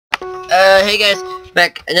Hey guys,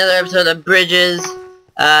 back another episode of Bridges.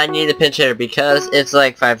 I need a pinch hitter because it's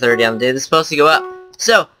like 5:30 on the day that's supposed to go up.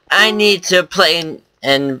 So, I need to play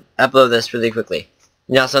and upload this really quickly.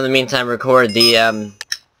 And also in the meantime record the, well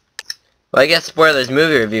I guess spoilers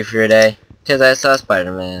movie review for today. Because I saw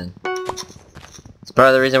Spider-Man. It's part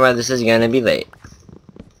of the reason why this is gonna be late.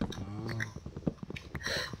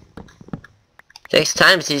 Takes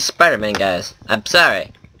time to see Spider-Man, guys. I'm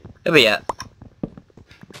sorry. It'll be up.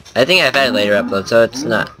 I think I've had a later upload, so it's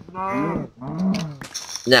not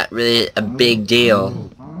really a big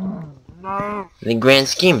deal in the grand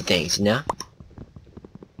scheme of things, you know?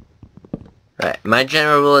 Right, my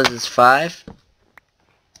general rule is it's 5.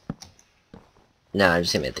 No, I'm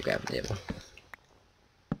just gonna hit the graphic table.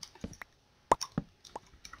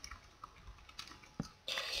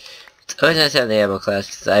 It's always nice to have the ammo class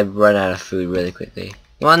because I run out of food really quickly.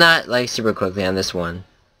 Well, not like super quickly on this one.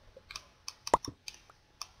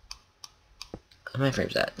 How many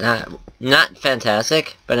frames at? Not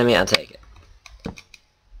fantastic, but I mean, I'll take it.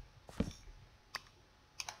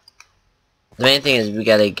 The main thing is we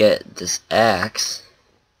gotta get this axe.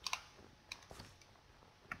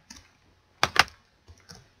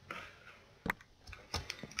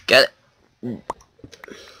 Got it.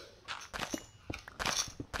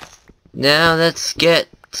 Now let's get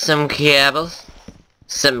some cables.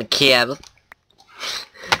 Some cable.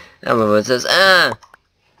 I don't know what it says.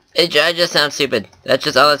 I just sound stupid. That's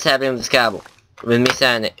just all that's happening with this cable. With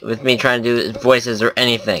me trying to do voices or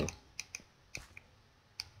anything.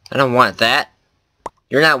 I don't want that.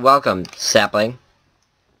 You're not welcome, sapling.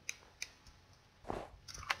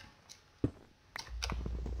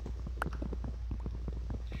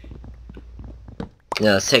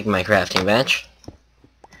 Now let's take my crafting bench.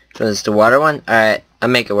 So this is the water one? Alright, I'll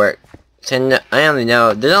make it work. So I only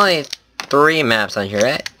know, there's only 3 maps on here,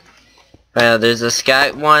 right? There's a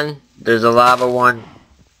sky one, there's a lava one,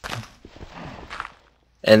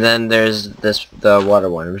 and then there's the water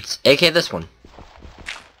one, aka this one.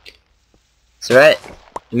 So right,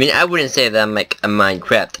 I mean I wouldn't say that I'm like a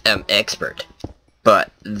Minecraft expert,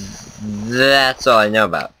 but that's all I know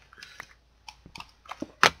about.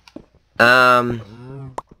 I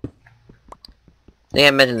think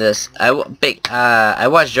I mentioned this. I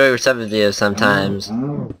watch Joey Receptive videos sometimes,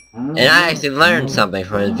 and I actually learned something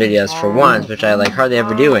from his videos for once, which I like hardly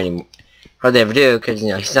ever do anymore. Hardly ever do, because you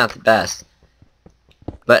know he's not the best.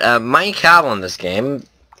 But mine cobble in this game,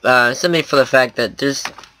 simply for the fact that there's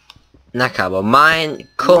not cobble, mine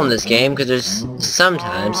coal in this game, because there's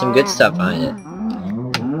sometimes some good stuff behind it.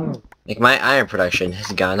 Like my iron production has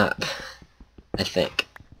gone up, I think.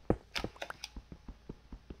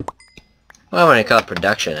 Well, when I call it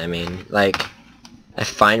production, I mean, like, I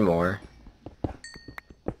find more.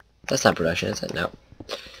 That's not production, is it? No.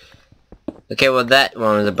 Okay, well that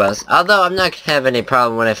one was a bust. Although, I'm not gonna have any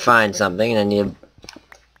problem when I find something and I need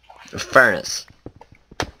a furnace.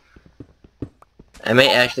 I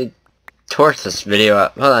may actually torch this video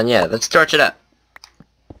up. Hold on, yeah, let's torch it up.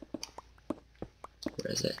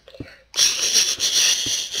 Where is it?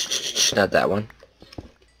 Not that one.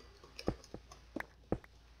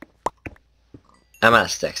 I'm out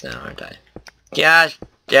of sticks now, aren't I? Gosh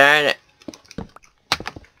darn it.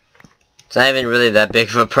 It's not even really that big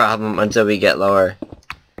of a problem until we get lower.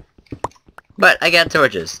 But I got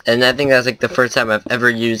torches, and I think that's like the first time I've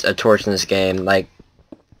ever used a torch in this game. Like,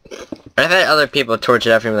 I've had other people torch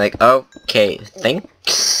it after me like, okay,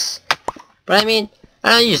 thanks. But I mean,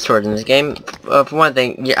 I don't use torch in this game. For one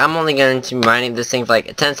thing, I'm only going to be mining this thing for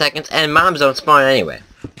like 10 seconds, and mobs don't spawn anyway.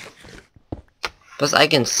 Plus, I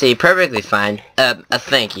can see perfectly fine. A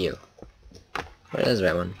thank you. What is the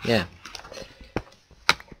right one? Yeah.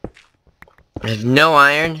 I have no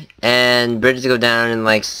iron, and bridges go down in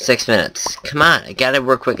like 6 minutes. Come on, I gotta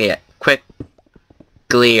work quickly.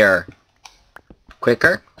 Quicker.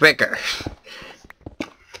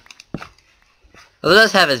 Well, it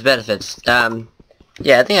does have its benefits.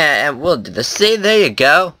 Yeah, I think I will do this. See, there you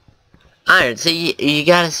go. Iron. See, you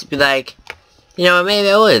gotta be like, you know, maybe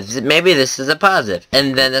I would. Maybe this is a positive.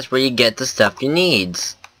 And then that's where you get the stuff you need.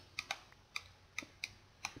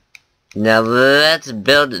 Now let's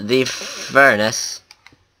build the furnace.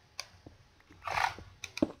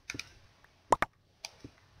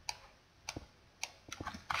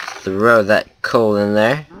 Throw that coal in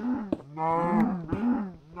there.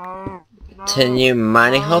 Continue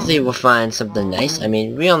mining. Hopefully we'll find something nice. I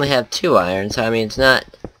mean, we only have 2 iron, so I mean, it's not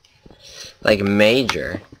like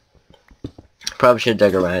major. Probably should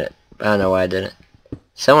have dug around it. I don't know why I didn't.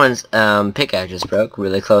 Someone's pickaxe just broke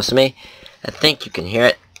really close to me. I think you can hear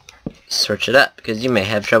it. Search it up, because you may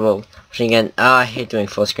have trouble watching again. Oh, I hate doing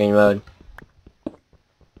full screen mode.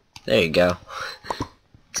 There you go.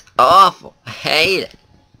 It's awful. I hate it.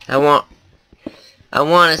 I want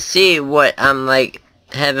to see what I'm like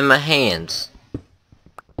have in my hands.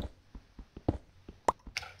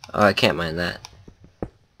 Oh, I can't mind that.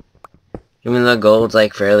 Even though gold's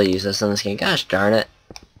like fairly useless in this game. Gosh darn it.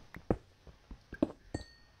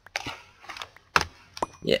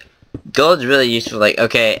 Yeah. Gold's really useful. Like,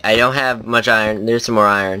 okay, I don't have much iron. There's some more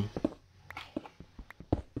iron.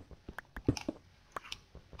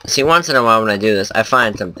 See, once in a while when I do this, I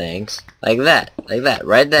find some things. Like that. Like that.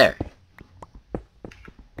 Right there.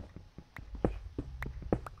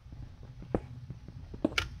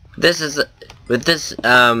 This is... With this,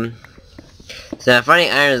 so finding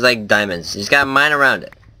iron is like diamonds. You just gotta mine around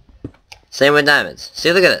it. Same with diamonds.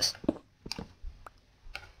 See, look at this.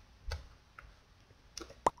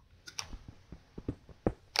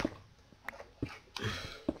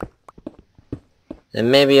 Then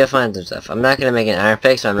maybe you'll find some stuff. I'm not gonna make an iron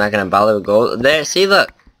pick, so I'm not gonna bother with gold. There, see,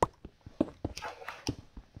 look.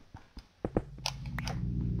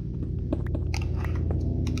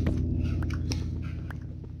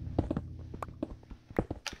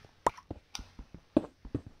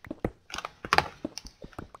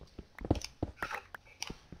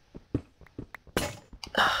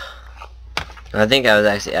 I think I was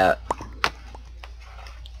actually out.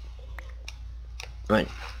 Right.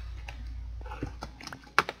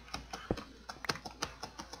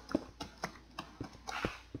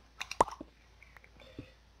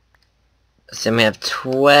 So we have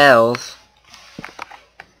 12.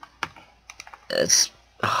 That's...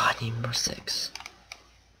 Oh, I need more 6.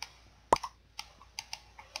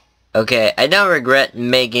 Okay, I don't regret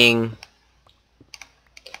making...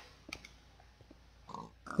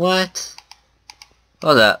 What?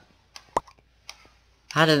 Hold up.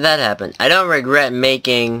 How did that happen? I don't regret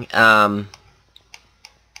making,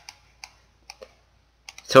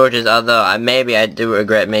 torches, although maybe I do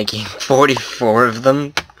regret making 44 of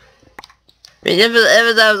them. I mean, that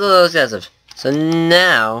was a little excessive. So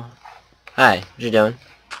now... Hi, what you doing?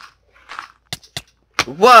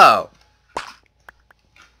 Whoa!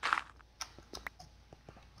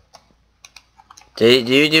 Did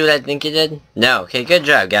you do what I think you did? No. Okay, good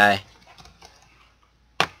job, guy.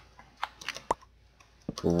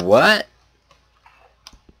 What?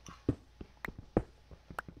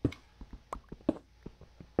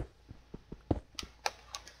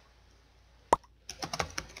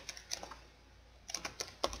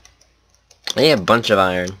 I need a bunch of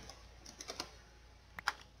iron.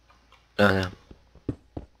 Oh no.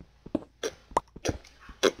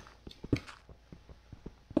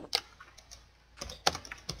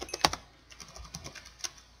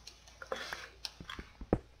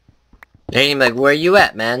 They're like, where you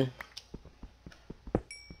at, man?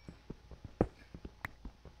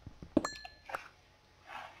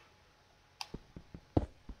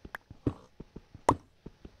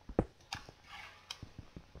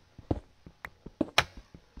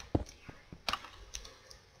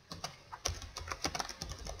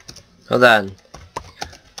 Hold on.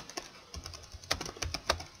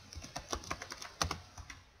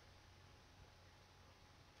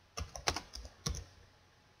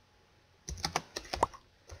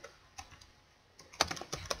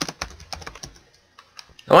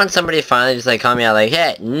 I want somebody to finally just like call me out like,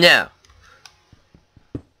 hey, no.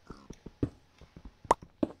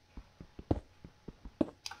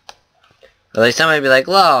 Or like somebody be like,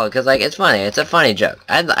 lol, cause like it's funny, it's a funny joke.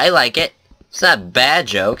 I like it. It's not a bad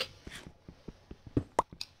joke.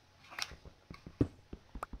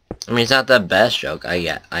 I mean, it's not the best joke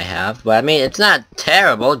I have, but I mean, it's not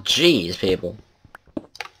terrible. Jeez, people.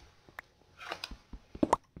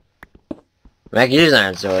 I can use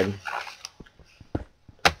Iron Sword.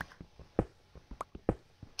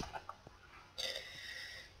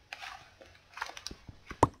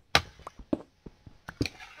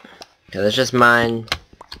 Okay, let's just mine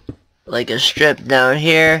like a strip down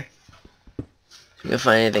here. If we can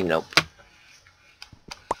find anything, nope.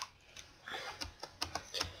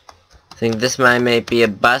 I think this mine may be a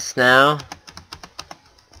bust now.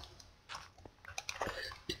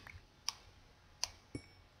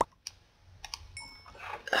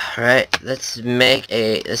 Alright, let's start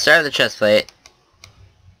with the chest plate.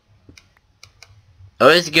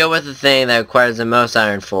 Always go with the thing that requires the most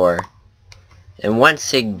iron for. And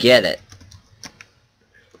once you get it,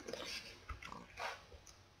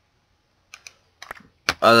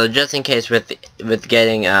 although just in case with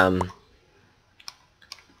getting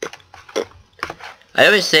I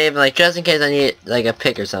always save like just in case I need like a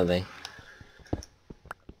pick or something.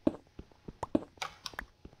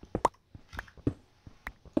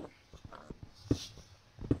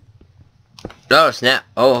 Oh, snap.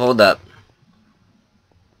 Oh, hold up.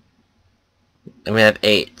 And we have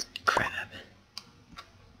 8. Crap.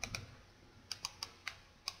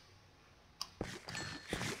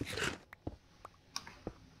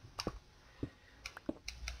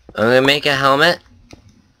 I'm gonna make a helmet.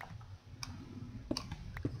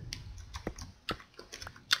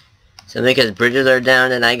 So because bridges are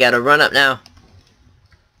down and I gotta run up now.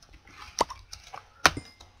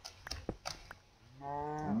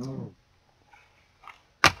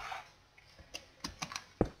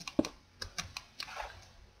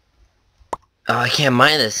 Oh, I can't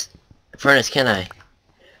mine this furnace, can I?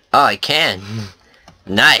 Oh, I can.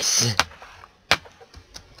 Nice.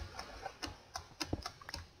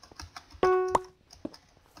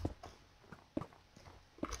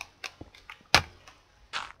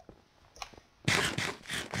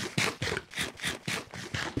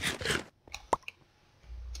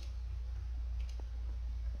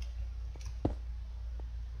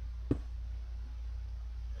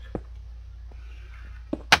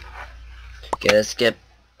 Okay, let's skip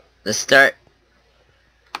the start.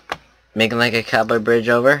 Making like a cobble bridge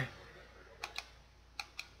over.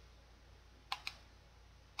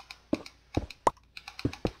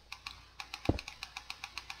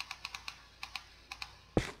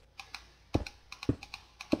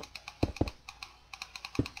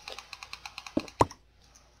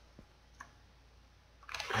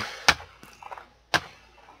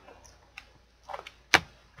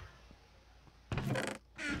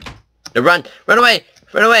 Run! Run away!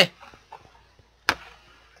 Run away!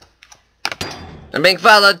 I'm being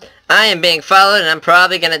followed! I am being followed and I'm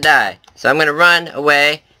probably gonna die. So I'm gonna run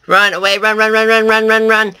away. Run away! Run, run, run, run, run, run,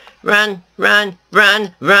 run! Run, run,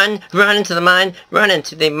 run, run, run into the mine! Run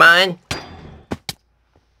into the mine!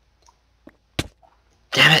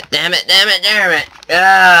 Damn it, damn it, damn it, damn it!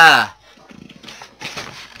 Ah!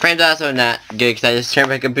 Frame's also not good because I just turned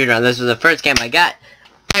my computer on. This was the first game I got.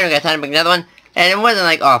 I don't got time to make another one. And it wasn't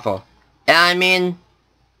like awful. I mean,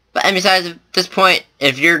 but and besides, at this point,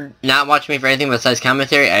 if you're not watching me for anything besides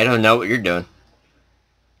commentary, I don't know what you're doing.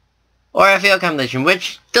 Or a failed compilation,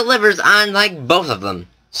 which delivers on, like, both of them.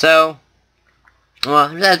 So,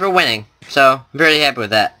 well, besides, we're winning. So, I'm pretty happy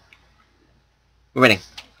with that. We're winning.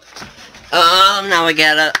 Now we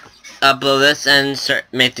gotta upload this and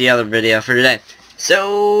make the other video for today.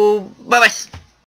 So, bye-bye.